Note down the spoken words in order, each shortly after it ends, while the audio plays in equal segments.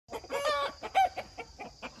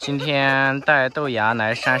今天带豆芽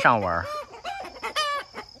来山上玩，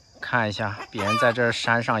看一下别人在这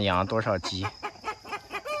山上养多少鸡。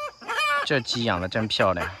这鸡养的真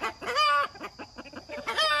漂亮。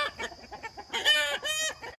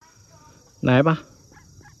来吧，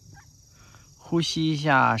呼吸一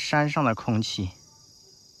下山上的空气。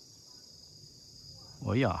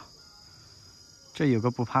哦呀，这有个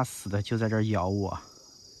不怕死的就在这儿咬我。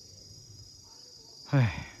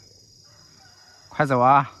哎，快走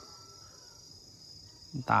啊！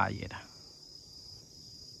大爷的！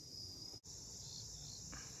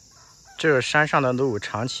这山上的路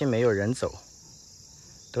长期没有人走，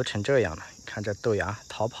都成这样了。你看这豆芽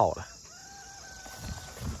逃跑了。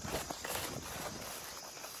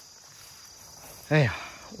哎呀，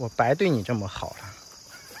我白对你这么好了。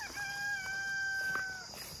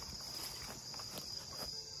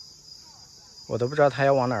我都不知道他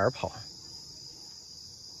要往哪儿跑。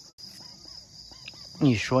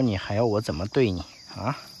你说你还要我怎么对你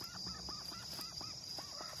啊？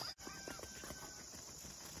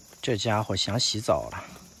这家伙想洗澡了，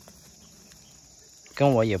跟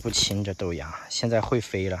我也不亲。这豆芽现在会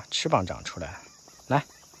飞了，翅膀长出来了。来，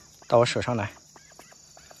到我手上来。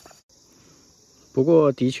不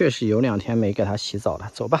过的确是有2天没给它洗澡了。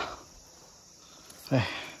走吧。哎，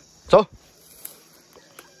走，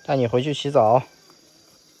带你回去洗澡。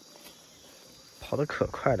跑得可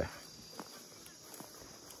快了。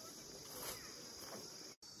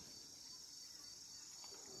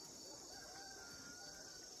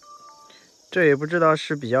这也不知道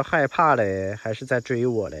是比较害怕嘞，还是在追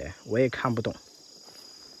我嘞，我也看不懂。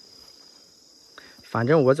反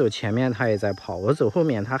正我走前面它也在跑，我走后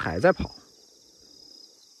面它还在跑。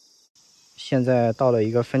现在到了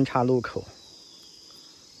一个分岔路口，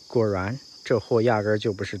果然这货压根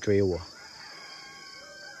就不是追我。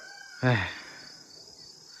哎，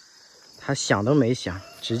他想都没想，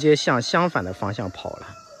直接向相反的方向跑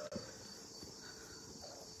了，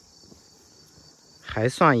还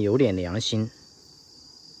算有点良心。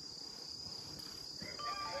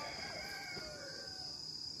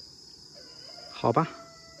好吧，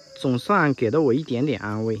总算给了我一点点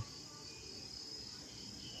安慰。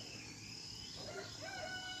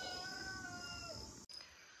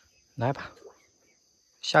来吧，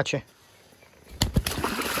下去。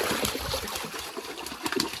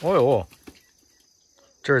哦呦，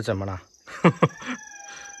这是怎么了？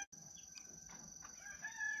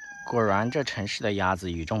果然这城市的鸭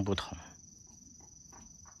子与众不同，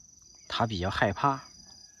它比较害怕，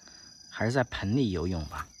还是在盆里游泳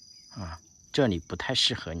吧。这里不太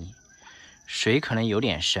适合你，水可能有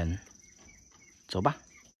点深。走吧。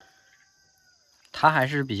它还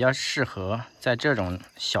是比较适合在这种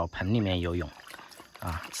小盆里面游泳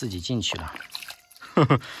自己进去了。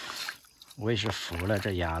我也是服了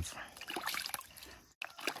这鸭子。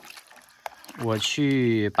我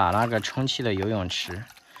去把那个充气的游泳池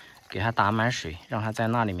给它打满水，让它在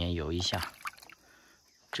那里面游一下。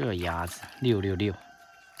这鸭子666。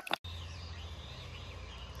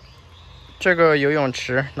这个游泳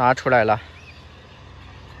池拿出来了。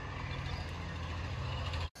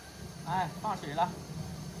哎，放水了。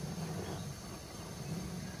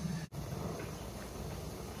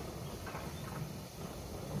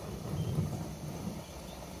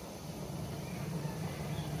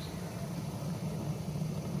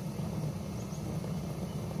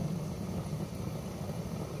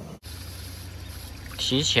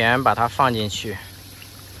提前把它放进去，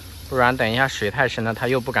不然等一下水太深了，它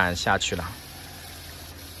又不敢下去了。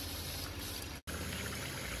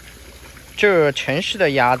这城市的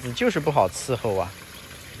鸭子就是不好伺候啊，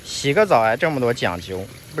洗个澡还这么多讲究，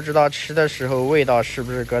不知道吃的时候味道是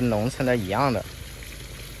不是跟农村的一样的。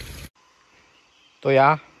豆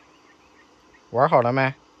芽，玩好了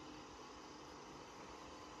没？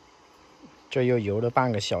这又游了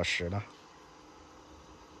半个小时了。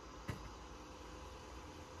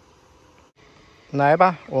来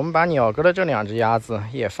吧，我们把鸟哥的这2只鸭子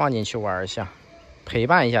也放进去玩一下，陪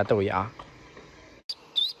伴一下豆芽。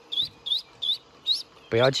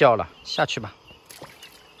不要叫了，下去吧。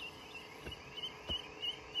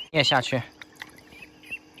你也下去，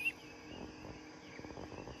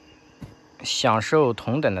享受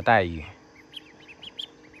同等的待遇。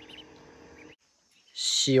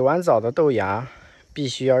洗完澡的豆芽必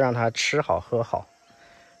须要让它吃好喝好，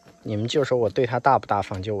你们就说我对它大不大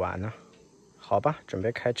方就完了。好吧，准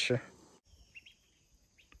备开吃。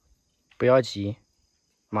不要急，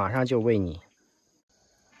马上就喂你。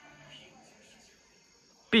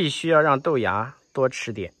必须要让豆芽多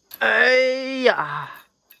吃点。哎呀，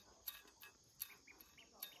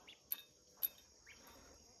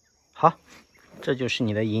好，这就是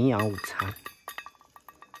你的营养午餐。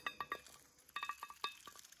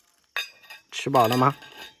吃饱了吗？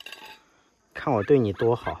看我对你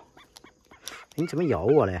多好。你怎么咬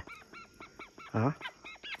我嘞？啊？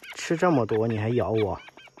吃这么多你还咬我？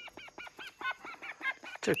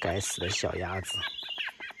这该死的小鸭子！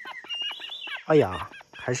哎呀，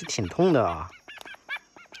还是挺痛的啊。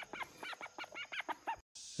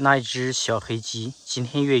那一只小黑鸡今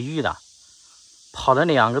天越狱了，跑了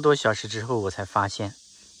2个多小时之后，我才发现，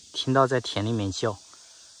听到在田里面叫。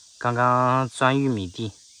刚刚钻玉米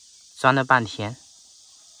地，钻了半天，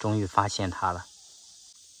终于发现它了。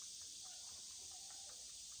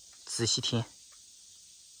仔细听，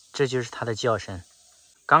这就是它的叫声。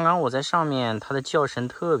刚刚我在上面，它的叫声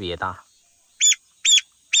特别大，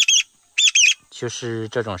就是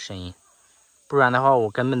这种声音。不然的话，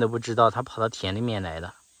我根本都不知道它跑到田里面来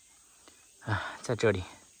了。啊，在这里，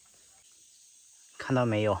看到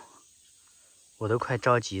没有？我都快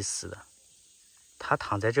着急死了。它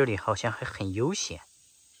躺在这里，好像还很悠闲。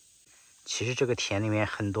其实这个田里面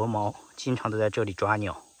很多猫，经常都在这里抓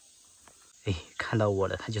鸟。哎，看到我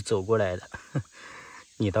了，它就走过来了。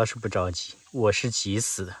你倒是不着急，我是急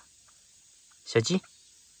死的。小鸡，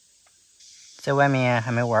在外面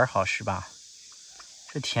还没玩好是吧？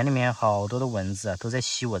这田里面好多的蚊子啊，都在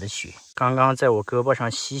吸我的血。刚刚在我胳膊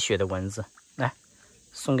上吸血的蚊子，来，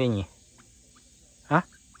送给你。啊，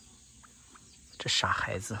这傻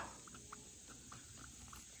孩子。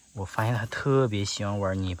我发现他特别喜欢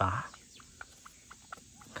玩泥巴，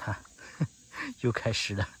看，又开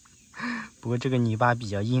始了。不过这个泥巴比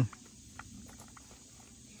较硬，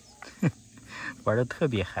玩的特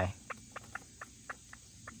别嗨。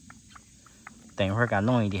等一会儿给他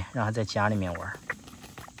弄一点，让他在家里面玩。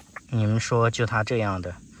你们说，就他这样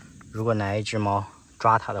的，如果来一只猫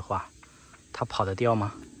抓他的话，他跑得掉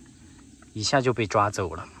吗？一下就被抓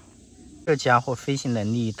走了。这家伙飞行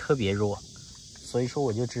能力特别弱，所以说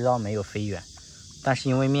我就知道没有飞远，但是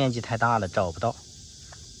因为面积太大了找不到。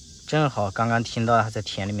正好刚刚听到他在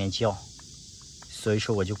田里面叫，所以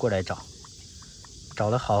说我就过来找，找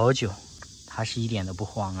了好久，他是一点都不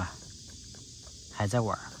慌啊，还在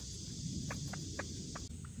玩。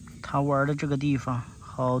他玩的这个地方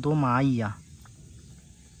好多蚂蚁呀，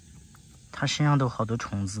他身上都好多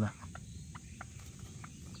虫子了。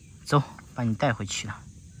走，把你带回去了。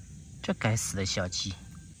这该死的小鸡，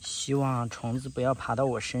希望虫子不要爬到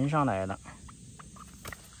我身上来了。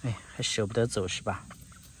哎，还舍不得走是吧？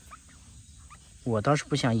我倒是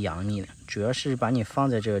不想养你了，主要是把你放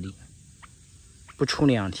在这里，不出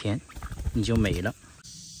2天你就没了。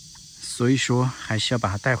所以说还是要把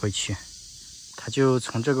它带回去。它就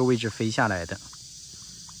从这个位置飞下来的，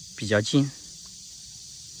比较近。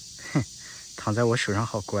哼，躺在我手上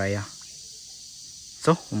好乖呀。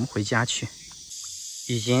走，我们回家去。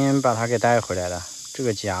已经把它给带回来了。这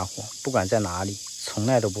个家伙不管在哪里，从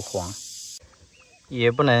来都不慌。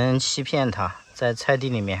也不能欺骗它，在菜地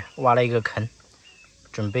里面挖了一个坑，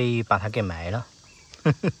准备把它给埋了。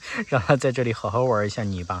让它在这里好好玩一下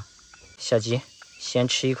泥巴。小鸡，先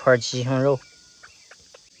吃一块鸡胸肉，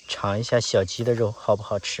尝一下小鸡的肉好不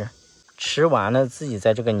好吃？吃完了自己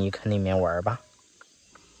在这个泥坑里面玩吧。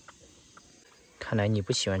看来你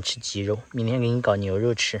不喜欢吃鸡肉，明天给你搞牛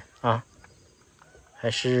肉吃啊。还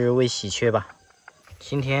是喂喜鹊吧。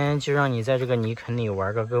今天就让你在这个泥坑里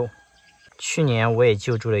玩个够。去年我也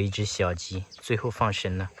救助了一只小鸡，最后放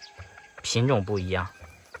生了，品种不一样，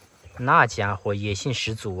那家伙野性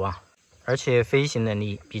十足啊，而且飞行能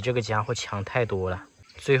力比这个家伙强太多了，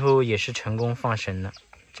最后也是成功放生了。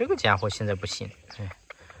这个家伙现在不行，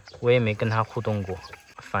我也没跟他互动过，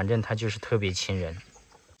反正他就是特别亲人。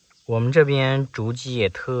我们这边竹鸡也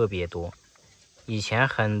特别多，以前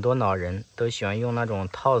很多老人都喜欢用那种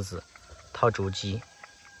套子套竹鸡，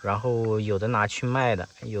然后有的拿去卖的，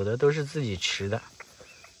有的都是自己吃的。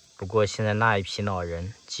不过现在那一批老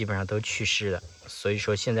人基本上都去世了，所以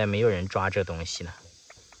说现在没有人抓这东西了。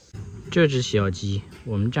这只小鸡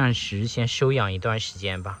我们暂时先收养一段时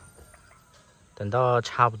间吧，等到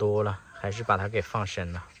差不多了还是把它给放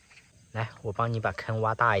生了。来，我帮你把坑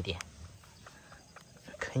挖大一点。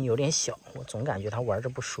坑有点小，我总感觉它玩着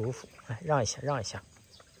不舒服。来，让一下，让一下。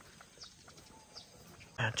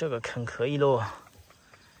啊，这个坑可以喽，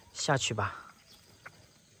下去吧。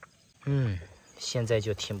现在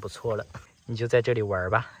就挺不错了。你就在这里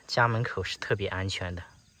玩吧，家门口是特别安全的。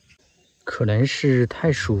可能是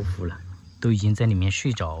太舒服了，都已经在里面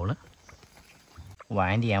睡着了。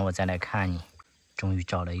晚一点我再来看你。终于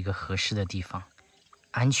找了一个合适的地方，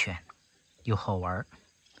安全又好玩。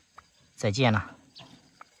再见了。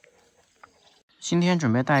今天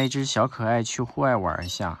准备带一只小可爱去户外玩一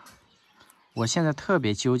下，我现在特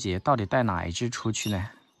别纠结，到底带哪一只出去呢？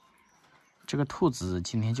这个兔子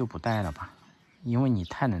今天就不带了吧，因为你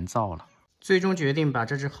太能造了。最终决定把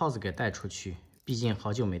这只耗子给带出去，毕竟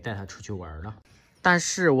好久没带它出去玩了。但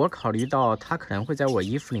是我考虑到它可能会在我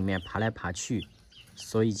衣服里面爬来爬去，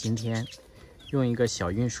所以今天用一个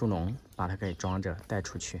小运输笼把它给装着带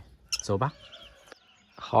出去。走吧。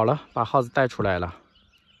好了，把耗子带出来了，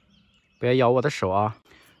不要咬我的手啊！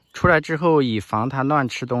出来之后，以防它乱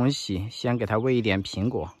吃东西，先给它喂一点苹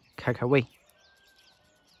果，开开胃。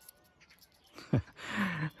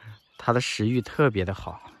它的食欲特别的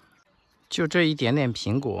好，就这一点点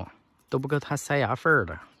苹果都不够它塞牙缝儿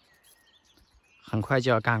的，很快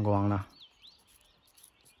就要干光了。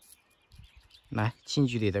来，近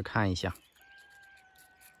距离的看一下。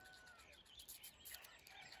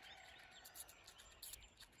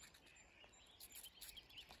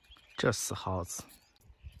这死耗子，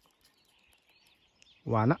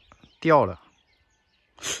完了，掉了！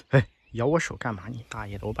哎，咬我手干嘛？你大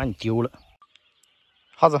爷的，我把你丢了！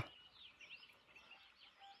耗子，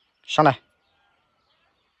上来！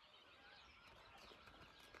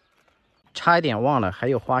差一点忘了，还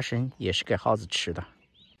有花生，也是给耗子吃的。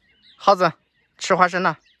耗子，吃花生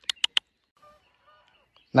呢！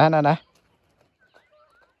来来来！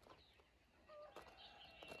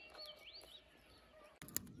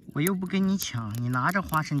我又不跟你抢，你拿着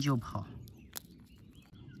花生就跑。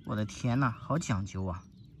我的天哪，好讲究啊！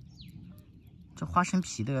这花生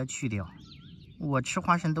皮都要去掉，我吃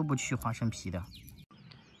花生都不去花生皮的。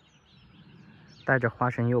带着花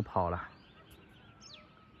生又跑了，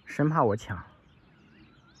生怕我抢。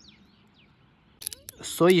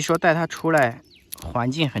所以说带它出来，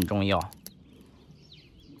环境很重要，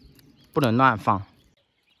不能乱放。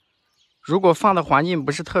如果放的环境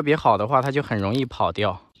不是特别好的话，它就很容易跑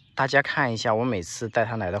掉。大家看一下，我每次带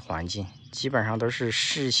它来的环境，基本上都是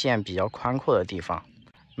视线比较宽阔的地方，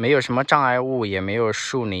没有什么障碍物，也没有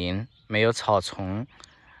树林，没有草丛，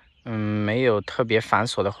没有特别繁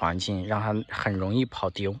琐的环境，让它很容易跑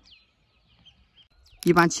丢。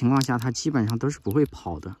一般情况下，它基本上都是不会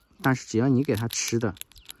跑的，但是只要你给它吃的，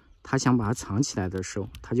它想把它藏起来的时候，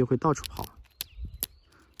它就会到处跑。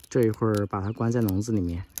这一会儿把它关在笼子里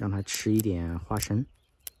面，让它吃一点花生。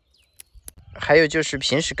还有就是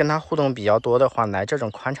平时跟它互动比较多的话，来这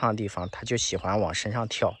种宽敞的地方，它就喜欢往身上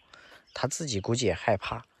跳，它自己估计也害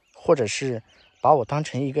怕，或者是把我当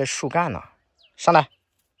成一个树干了。上来，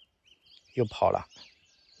又跑了，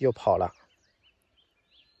又跑了，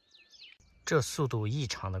这速度异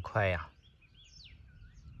常的快呀！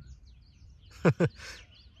呵呵，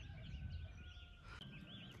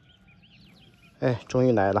哎，终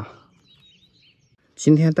于来了。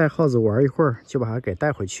今天带耗子玩一会儿，就把它给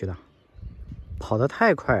带回去了。跑得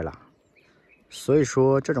太快了，所以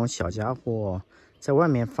说这种小家伙在外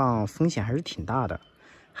面放风险还是挺大的。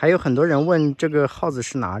还有很多人问这个耗子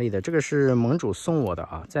是哪里的，这个是盟主送我的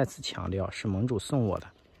啊，再次强调是盟主送我的，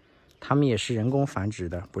他们也是人工繁殖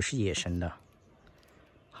的，不是野生的。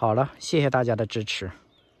好了，谢谢大家的支持。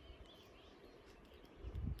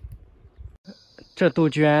这杜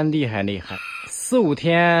鹃厉害厉害，4、5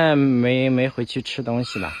天没回去吃东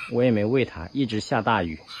西了，我也没喂它，一直下大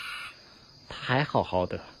雨。还好好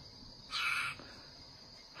的，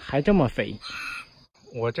还这么肥。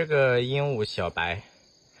我这个鹦鹉小白，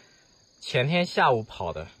前天下午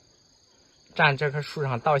跑的，站这棵树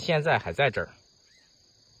上到现在还在这儿。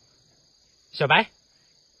小白，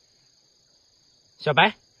小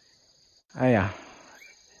白，哎呀，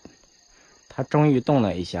它终于动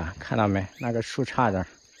了一下，看到没？那个树杈这儿。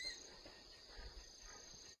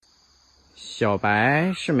小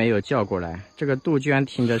白是没有叫过来，这个杜鹃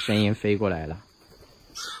听着声音飞过来了。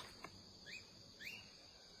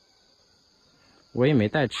我也没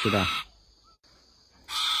带吃的，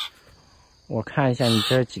我看一下你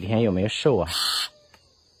这几天有没有瘦啊？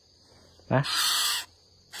来，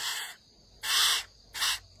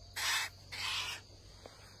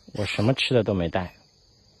我什么吃的都没带。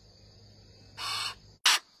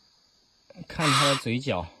看它的嘴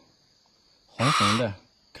角红红的，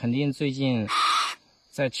肯定最近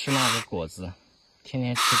在吃那个果子，天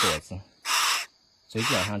天吃果子，嘴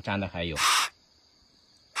角上沾的还有。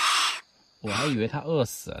我还以为它饿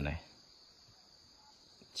死了呢，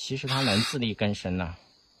其实它能自力更生呢，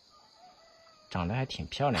长得还挺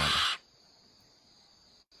漂亮的。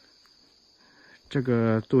这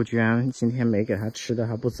个杜鹃今天没给它吃的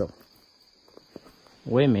还不走，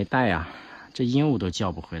我也没带呀，这鹦鹉都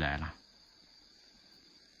叫不回来了。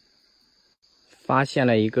发现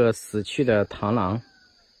了一个死去的螳螂，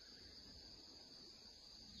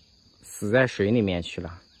死在水里面去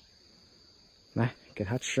了。来，给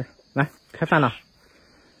它吃。来，开饭了。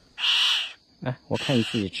来，我看你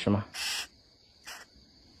自己吃吗？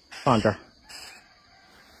放这儿。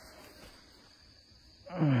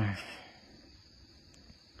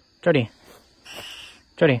这里，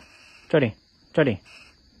这里，这里，这里。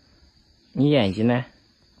你眼睛呢？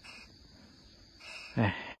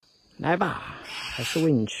哎，来吧，还是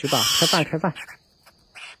喂你吃吧。开饭，开饭。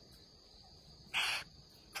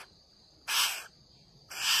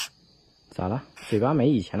咋了？嘴巴没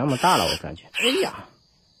以前那么大了，我感觉。哎呀，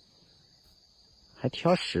还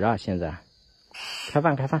挑食啊！现在，开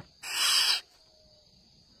饭，开饭，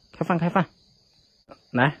开饭，开饭。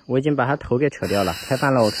来，我已经把它头给扯掉了。开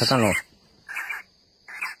饭喽，开饭喽。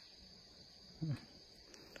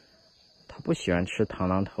它不喜欢吃螳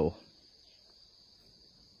螂头。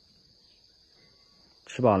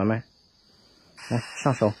吃饱了没？来，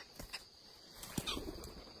上手。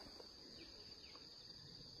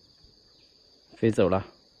飞走了。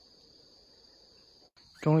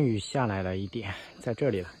终于下来了一点，在这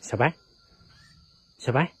里了。小白，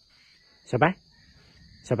小白，小白，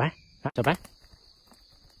小白，啊，小白，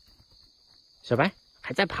小白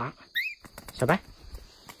还在爬。小白，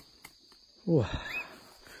哇，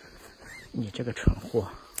你这个蠢货。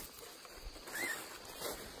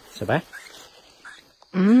小白，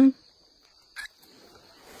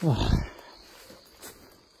哇，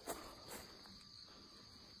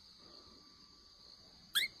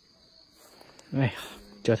哎呀，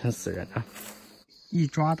折腾死人了！一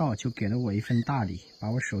抓到就给了我一份大礼，把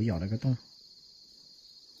我手咬了个洞。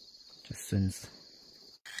这孙子！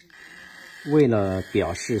为了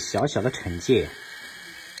表示小小的惩戒，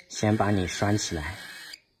先把你拴起来，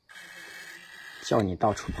叫你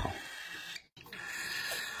到处跑。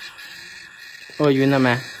饿晕了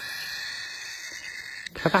没？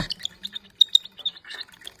开饭。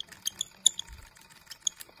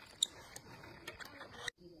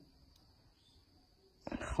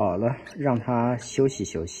好了，让他休息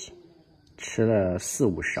休息。吃了4、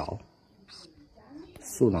5勺，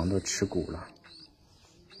素囊都吃鼓了。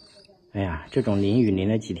哎呀，这种淋雨淋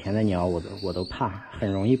了几天的鸟，我都怕，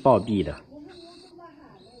很容易暴毙的。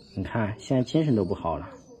你看，现在精神都不好了，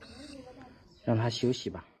让他休息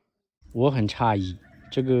吧。我很诧异，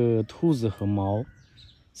这个兔子和猫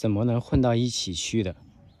怎么能混到一起去的？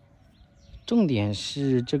重点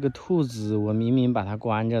是这个兔子，我明明把它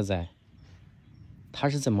关着在。它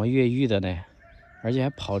是怎么越狱的呢？而且还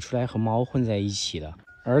跑出来和猫混在一起的，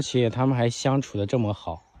而且它们还相处的这么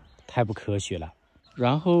好，太不科学了。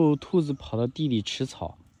然后兔子跑到地里吃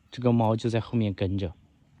草，这个猫就在后面跟着，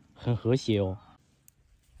很和谐哦。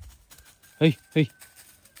嘿嘿，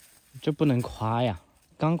这不能夸呀，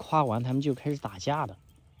刚夸完它们就开始打架了。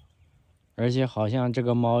而且好像这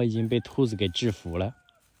个猫已经被兔子给制服了，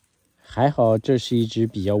还好这是一只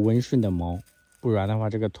比较温顺的猫。不然的话，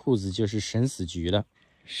这个兔子就是生死局了。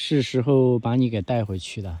是时候把你给带回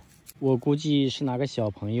去了。我估计是哪个小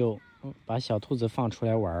朋友把小兔子放出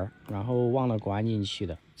来玩，然后忘了关进去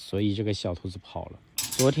的，所以这个小兔子跑了。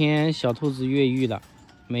昨天小兔子越狱了，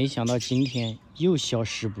没想到今天又消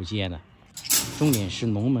失不见了。重点是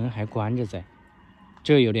笼门还关着在，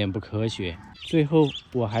这有点不科学。最后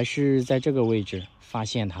我还是在这个位置发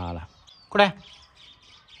现它了。过来，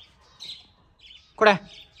过来。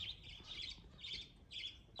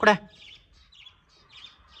过来，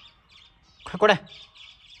快过来！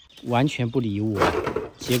完全不理我，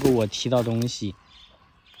结果我踢到东西，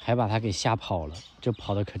还把他给吓跑了。这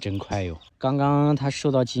跑得可真快哟！刚刚他受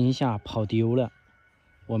到惊吓跑丢了，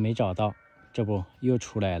我没找到，这不又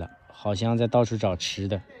出来了，好像在到处找吃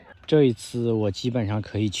的。这一次我基本上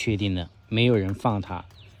可以确定了，没有人放他，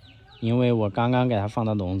因为我刚刚给他放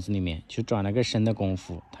到笼子里面，就转了个身的功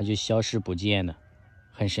夫，他就消失不见了，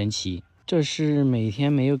很神奇。这是每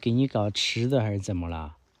天没有给你搞吃的还是怎么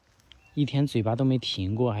了？一天嘴巴都没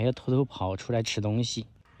停过，还要偷偷跑出来吃东西。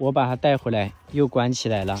我把它带回来又关起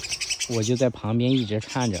来了，我就在旁边一直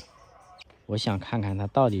看着，我想看看它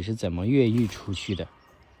到底是怎么越狱出去的。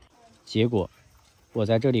结果我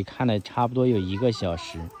在这里看了差不多有1个小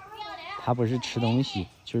时，它不是吃东西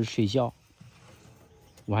就是睡觉，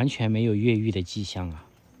完全没有越狱的迹象啊。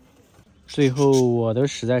最后我都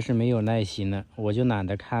实在是没有耐心了，我就懒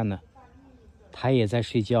得看了。他也在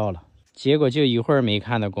睡觉了，结果就一会儿没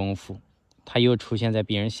看的功夫，他又出现在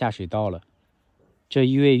别人下水道了。这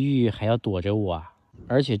越狱还要躲着我啊！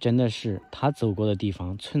而且真的是他走过的地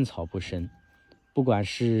方寸草不生，不管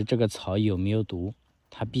是这个草有没有毒，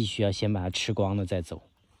他必须要先把它吃光了再走。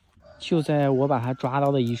就在我把他抓到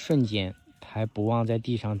的一瞬间，他还不忘在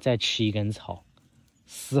地上再吃一根草，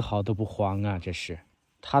丝毫都不慌啊！这是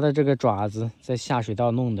他的这个爪子在下水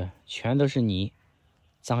道弄的全都是泥，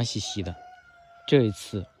脏兮兮的。这一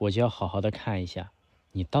次我就要好好的看一下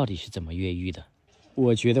你到底是怎么越狱的。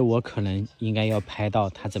我觉得我可能应该要拍到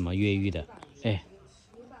他怎么越狱的。哎，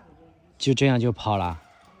就这样就跑了，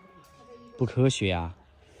不科学啊！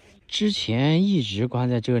之前一直关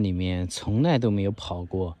在这里面，从来都没有跑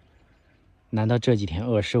过，难道这几天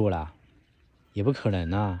饿瘦了？也不可能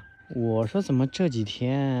啊！我说怎么这几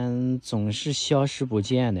天总是消失不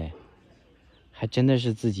见呢？还真的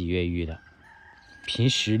是自己越狱的，凭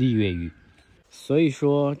实力越狱。所以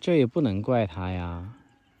说这也不能怪他呀，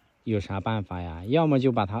有啥办法呀？要么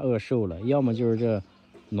就把他饿瘦了，要么就是这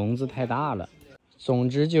笼子太大了。总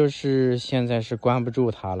之就是现在是关不住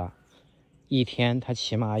他了。一天他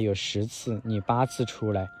起码有10次，你8次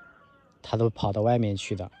出来，他都跑到外面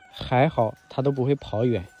去的。还好他都不会跑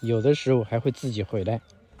远，有的时候还会自己回来，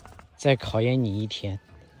再考验你一天，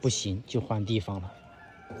不行就换地方了。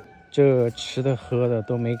这吃的喝的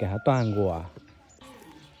都没给他断过啊，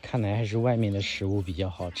看来还是外面的食物比较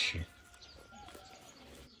好吃。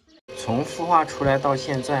从孵化出来到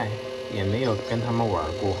现在，也没有跟他们玩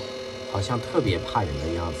过，好像特别怕人的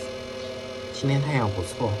样子。今天太阳不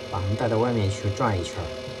错，把他们带到外面去转一圈。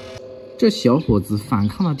这小伙子反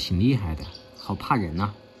抗的挺厉害的，好怕人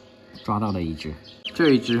啊！抓到了一只，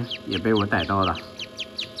这一只也被我逮到了。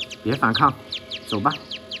别反抗，走吧。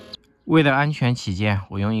为了安全起见，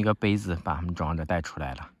我用一个杯子把它们装着带出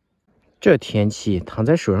来了。这天气躺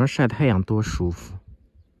在手上晒太阳多舒服。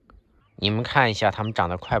你们看一下它们长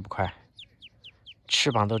得快不快？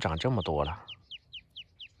翅膀都长这么多了。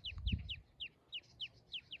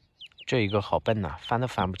这一个好笨呐，翻都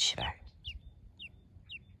翻不起来。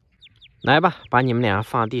来吧，把你们俩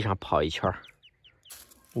放地上跑一圈。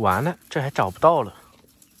完了，这还找不到了。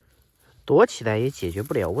躲起来也解决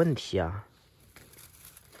不了问题啊。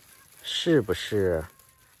是不是？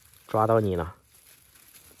抓到你了。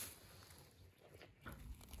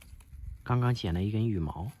刚刚捡了一根羽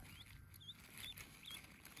毛。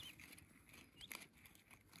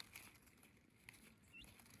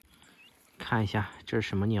看一下这是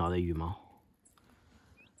什么鸟的羽毛，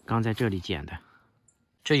刚在这里捡的。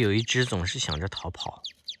这有一只总是想着逃跑。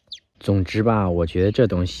总之吧，我觉得这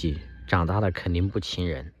东西长大了肯定不亲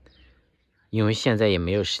人，因为现在也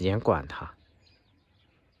没有时间管它。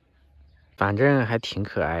反正还挺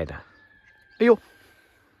可爱的。哎呦，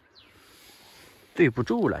对不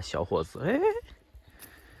住了，小伙子。哎，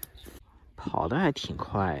跑得还挺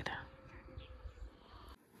快的。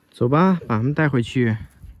走吧，把它们带回去。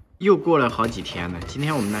又过了好几天了，今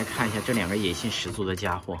天我们来看一下这2个野性十足的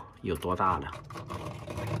家伙有多大了，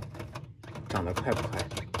长得快不快？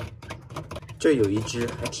这有一只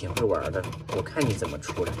还挺会玩的，我看你怎么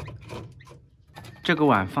出来。这个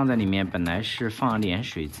碗放在里面本来是放点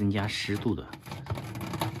水增加湿度的，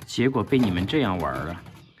结果被你们这样玩了。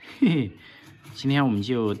嘿嘿，今天我们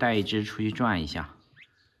就带一只出去转一下，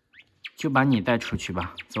就把你带出去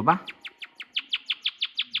吧，走吧。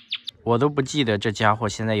我都不记得这家伙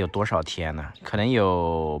现在有多少天了，可能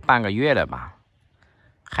有半个月了吧，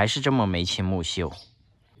还是这么眉清目秀。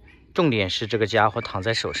重点是这个家伙躺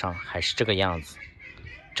在手上还是这个样子，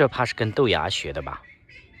这怕是跟豆芽学的吧。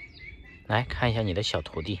来看一下你的小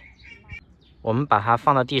徒弟，我们把它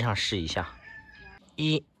放到地上试一下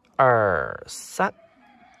，1、2、3。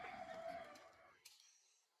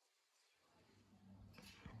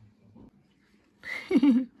嘿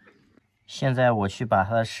嘿。现在我去把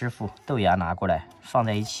他的师傅豆芽拿过来，放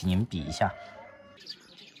在一起，你们比一下。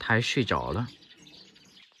他还睡着了。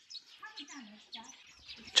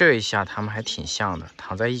这一下他们还挺像的，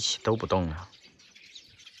躺在一起都不动了。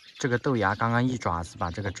这个豆芽刚刚一爪子把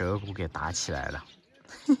这个折骨给打起来了。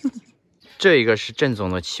这一个是正宗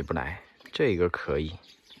的起不来，这一个可以。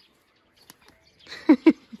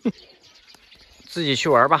自己去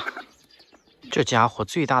玩吧。这家伙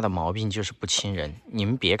最大的毛病就是不亲人，你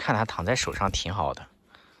们别看他躺在手上挺好的，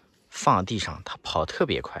放地上他跑特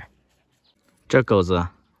别快。这狗子，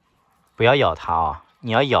不要咬它啊！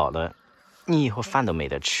你要咬了，你以后饭都没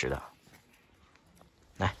得吃了。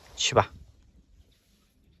来，去吧。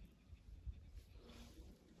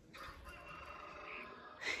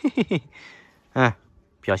嘿嘿嘿，嗯，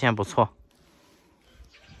表现不错。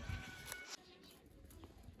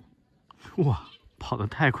哇，跑得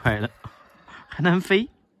太快了。还能飞，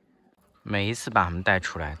每一次把它们带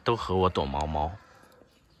出来都和我躲猫猫。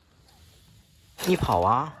你跑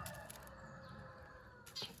啊，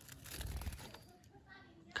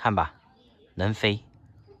看吧，能飞。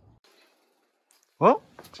哦，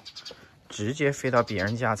直接飞到别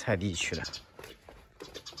人家菜地去了。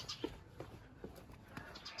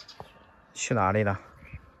去哪里了？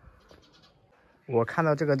我看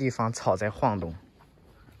到这个地方草在晃动，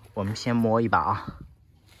我们先摸一把啊。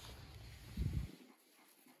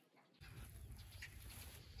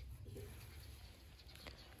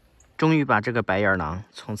终于把这个白眼狼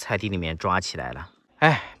从菜地里面抓起来了。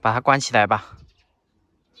哎，把它关起来吧。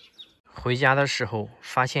回家的时候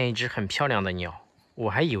发现一只很漂亮的鸟，我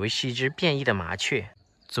还以为是一只变异的麻雀，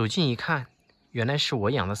走近一看，原来是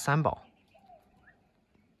我养的三宝。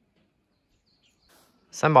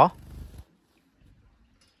三宝，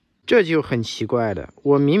这就很奇怪了，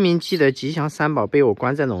我明明记得吉祥三宝被我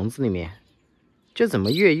关在笼子里面，这怎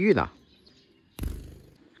么越狱了？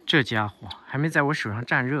这家伙还没在我手上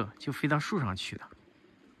站热，就飞到树上去了。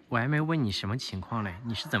我还没问你什么情况嘞，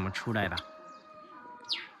你是怎么出来的？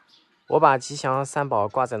我把吉祥三宝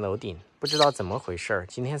挂在楼顶，不知道怎么回事，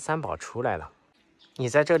今天三宝出来了。你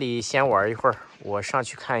在这里先玩一会儿，我上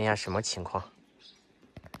去看一下什么情况。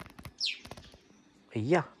哎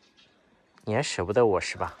呀，你还舍不得我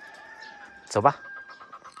是吧？走吧。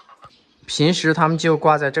平时他们就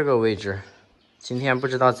挂在这个位置，今天不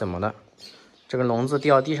知道怎么了，这个笼子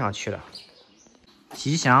掉地上去了。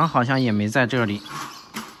吉祥好像也没在这里。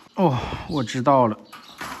哦，我知道了。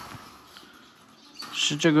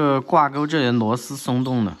是这个挂钩这里的螺丝松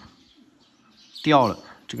动了，掉了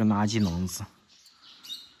这个垃圾笼子。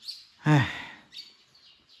哎，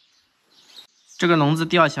这个笼子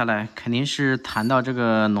掉下来，肯定是弹到这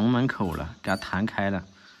个笼门口了，给它弹开了，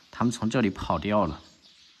他们从这里跑掉了。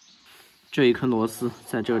这一颗螺丝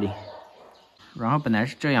在这里，然后本来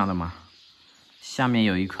是这样的嘛，下面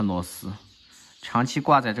有一颗螺丝，长期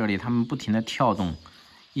挂在这里，它们不停的跳动。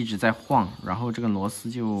一直在晃，然后这个螺丝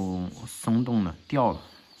就松动了，掉了。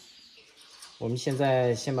我们现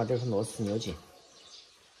在先把这颗螺丝扭紧。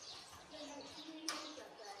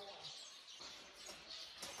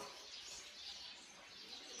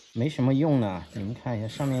没什么用呢，你们看一下，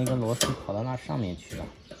上面一根螺丝跑到那上面去了。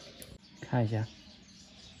看一下，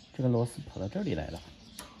这个螺丝跑到这里来了。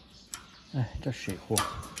哎，这水货，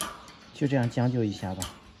就这样将就一下吧，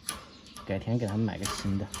改天给他们买个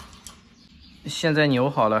新的。现在扭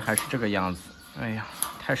好了，还是这个样子。哎呀，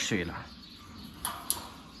太水了。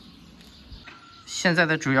现在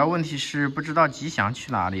的主要问题是不知道吉祥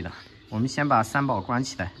去哪里了。我们先把三宝关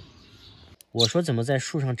起来。我说怎么在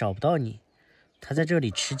树上找不到你？他在这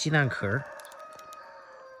里吃鸡蛋壳，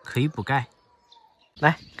可以补钙。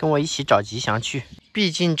来，跟我一起找吉祥去。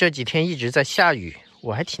毕竟这几天一直在下雨，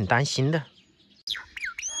我还挺担心的。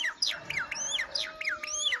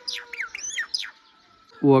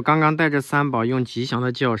我刚刚带着三宝用吉祥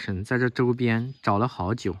的叫声在这周边找了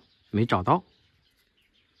好久，没找到。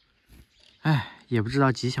哎，也不知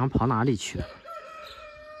道吉祥跑哪里去了。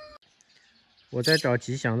我在找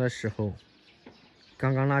吉祥的时候，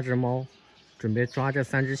刚刚那只猫准备抓这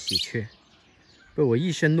三只喜鹊，被我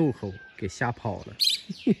一声怒吼给吓跑了。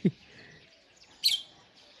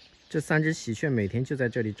这三只喜鹊每天就在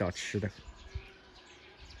这里找吃的。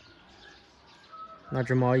那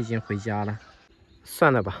只猫已经回家了。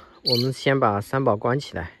算了吧，我们先把三宝关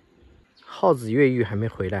起来。耗子越狱还没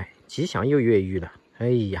回来，吉祥又越狱了。哎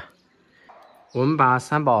呀，我们把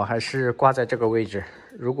三宝还是挂在这个位置。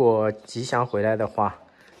如果吉祥回来的话，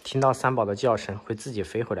听到三宝的叫声会自己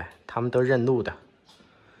飞回来，他们都认路的。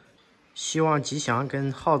希望吉祥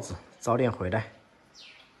跟耗子早点回来。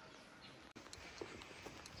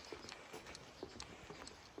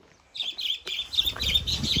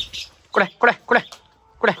过来，过来，过来，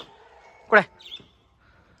过来，过来。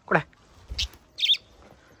过来，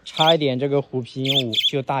差一点这个虎皮鹦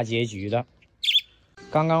鹉就大结局了。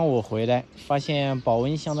刚刚我回来，发现保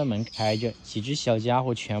温箱的门开着，几只小家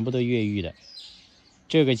伙全部都越狱了。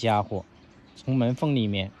这个家伙从门缝里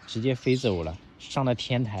面直接飞走了，上了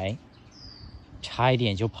天台，差一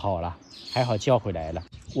点就跑了，还好叫回来了。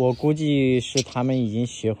我估计是他们已经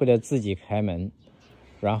学会了自己开门，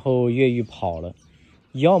然后越狱跑了，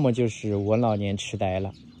要么就是我老年痴呆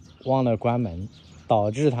了，忘了关门。导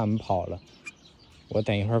致他们跑了，我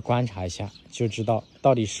等一会儿观察一下，就知道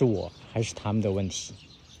到底是我还是他们的问题。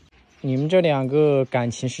你们这两个感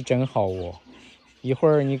情是真好哦，一会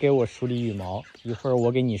儿你给我梳理羽毛，一会儿我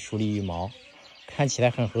给你梳理羽毛，看起来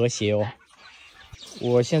很和谐哦。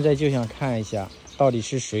我现在就想看一下，到底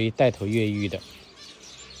是谁带头越狱的，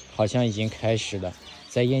好像已经开始了，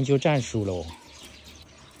在研究战术了哦。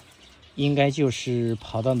应该就是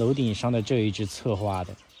跑到楼顶上的这一只策划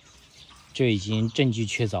的。这已经证据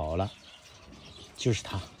确凿了，就是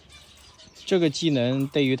他。这个技能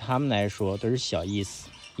对于他们来说都是小意思，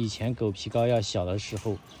以前狗皮膏药小的时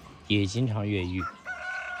候也经常越狱。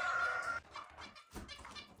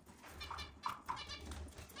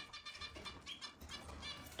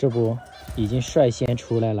这不已经率先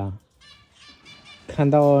出来了，看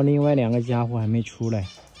到另外两个家伙还没出来，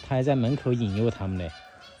他还在门口引诱他们嘞，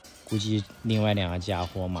估计另外两个家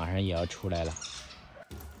伙马上也要出来了。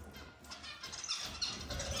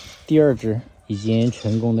第二只已经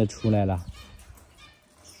成功的出来了，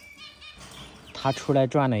它出来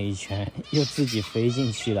转了一圈，又自己飞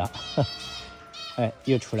进去了。哎，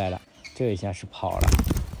又出来了，这一下是跑了，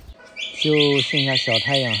就剩下小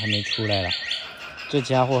太阳还没出来了。这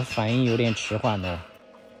家伙反应有点迟缓哦。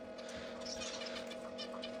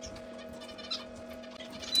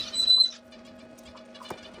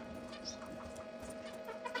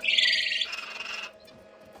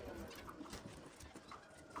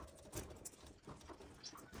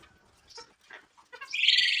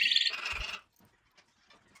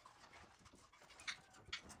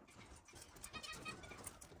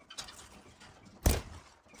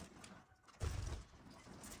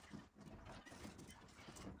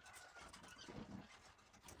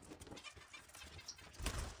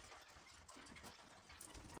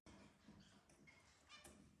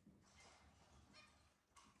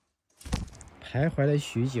徘徊了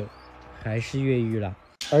许久，还是越狱了。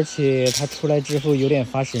而且它出来之后有点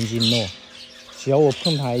发神经咯，只要我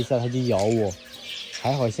碰它一下，它就咬我。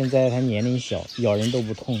还好现在它年龄小，咬人都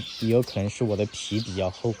不痛，也有可能是我的皮比较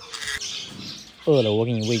厚。饿了我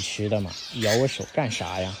给你喂吃的嘛，咬我手干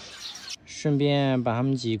啥呀？顺便把它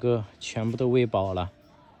们几个全部都喂饱了。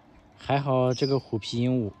还好这个虎皮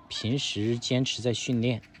鹦鹉平时坚持在训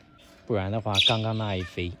练，不然的话刚刚那一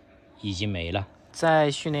飞已经没了。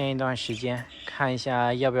再训练一段时间，看一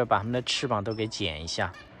下要不要把它们的翅膀都给剪一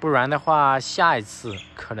下，不然的话下一次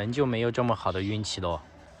可能就没有这么好的运气咯。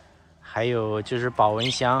还有就是保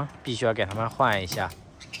温箱必须要给它们换一下，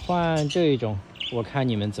换这一种，我看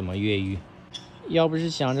你们怎么越狱。要不是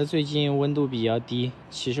想着最近温度比较低，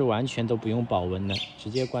其实完全都不用保温的，直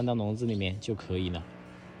接关到笼子里面就可以了。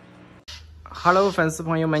Hello， 粉丝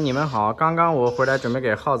朋友们，你们好！刚刚我回来准备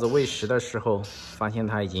给耗子喂食的时候，发现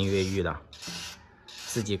它已经越狱了，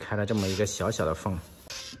自己开了这么一个小小的缝。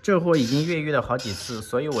这货已经越狱了好几次，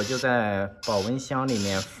所以我就在保温箱里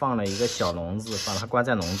面放了一个小笼子，把它关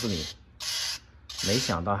在笼子里。没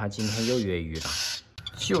想到它今天又越狱了，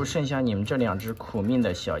就剩下你们这两只苦命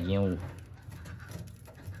的小鹦鹉。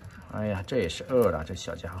哎呀，这也是饿了，这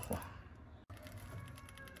小家伙。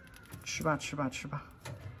吃吧，吃吧，吃吧。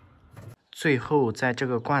最后在这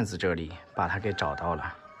个罐子这里把它给找到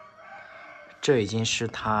了，这已经是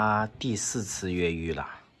它第4次越狱了。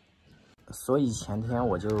所以前天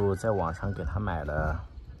我就在网上给它买了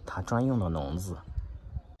它专用的笼子。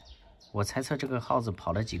我猜测这个耗子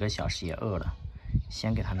跑了几个小时也饿了，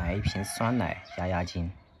先给它来一瓶酸奶压压惊。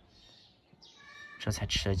这才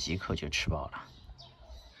吃了几口就吃饱了。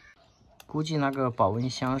估计那个保温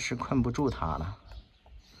箱是困不住它了，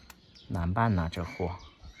难办呐，这货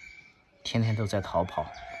天天都在逃跑。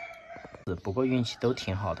不过运气都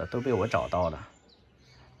挺好的，都被我找到了，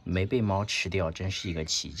没被猫吃掉，真是一个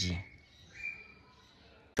奇迹。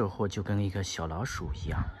这货就跟一个小老鼠一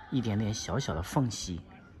样，一点点小小的缝隙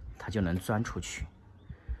它就能钻出去。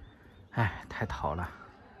哎，太淘了。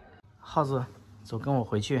耗子，走，跟我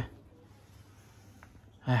回去。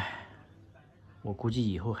哎，我估计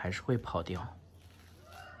以后还是会跑掉。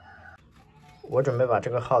我准备把这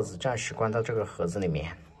个耗子暂时关到这个盒子里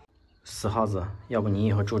面。死耗子，要不你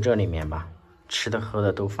以后住这里面吧，吃的喝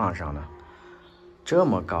的都放上了，这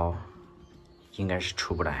么高，应该是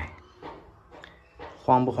出不来。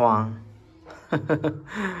慌不慌？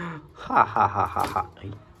哈哈哈哈哈！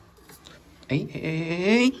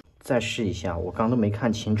哎，再试一下，我刚都没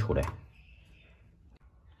看清楚嘞。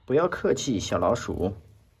不要客气，小老鼠。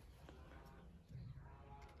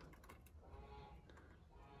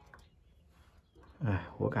哎，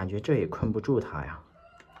我感觉这也困不住它呀。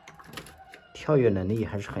跳跃能力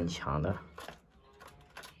还是很强的，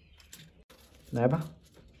来吧。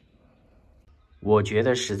我觉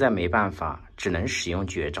得实在没办法，只能使用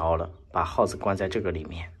绝招了，把耗子关在这个里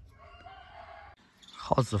面。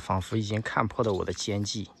耗子仿佛已经看破了我的奸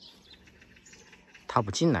计，它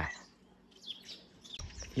不进来。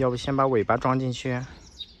要不先把尾巴装进去？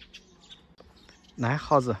来，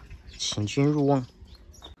耗子，请君入瓮，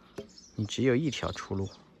你只有一条出路。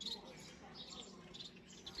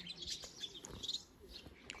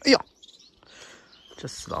哎呀，这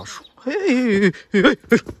死老鼠！嘿，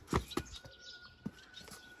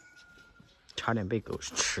差点被狗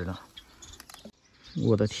吃了。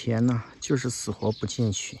我的天哪，就是死活不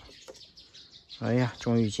进去。哎呀，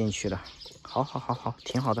终于进去了。好，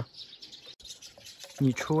挺好的。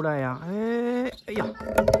你出来呀！哎呀，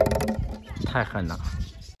太狠了。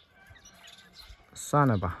算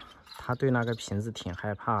了吧，他对那个瓶子挺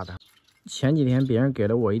害怕的。前几天别人给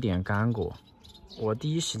了我一点干果，我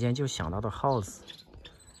第一时间就想到的耗子。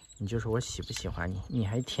你就说我喜不喜欢你？你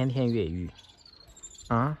还天天越狱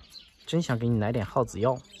啊！真想给你来点耗子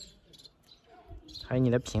药。还有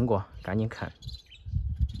你的苹果，赶紧啃。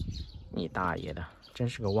你大爷的，真真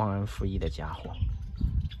是个忘恩负义的家伙。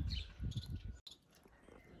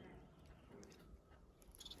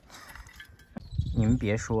你们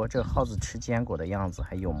别说，这耗子吃坚果的样子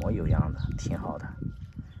还有模有样的，挺好的。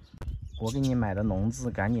我给你买的笼子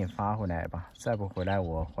赶紧发回来吧，再不回来，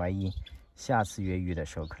我怀疑下次越狱的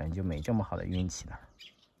时候可能就没这么好的运气了。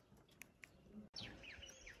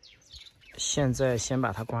现在先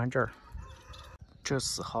把它关这儿。这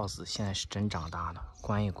死耗子现在是真长大了，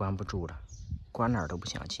关也关不住了，关哪儿都不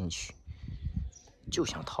想进去，就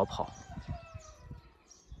想逃跑。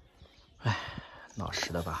哎，老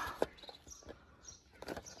实的吧，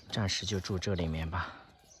暂时就住这里面吧，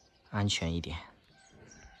安全一点。